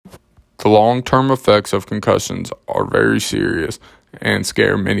The long-term effects of concussions are very serious and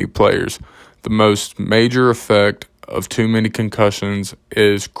scare many players. The most major effect of too many concussions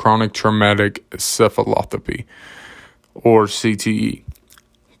is chronic traumatic encephalopathy, or CTE.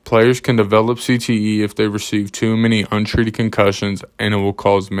 Players can develop CTE if they receive too many untreated concussions, and it will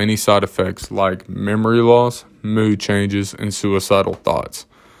cause many side effects like memory loss, mood changes, and suicidal thoughts.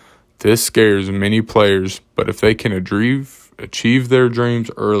 This scares many players, but if they can achieve their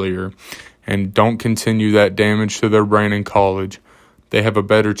dreams earlier and don't continue that damage to their brain in college, they have a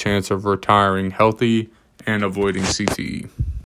better chance of retiring healthy and avoiding CTE.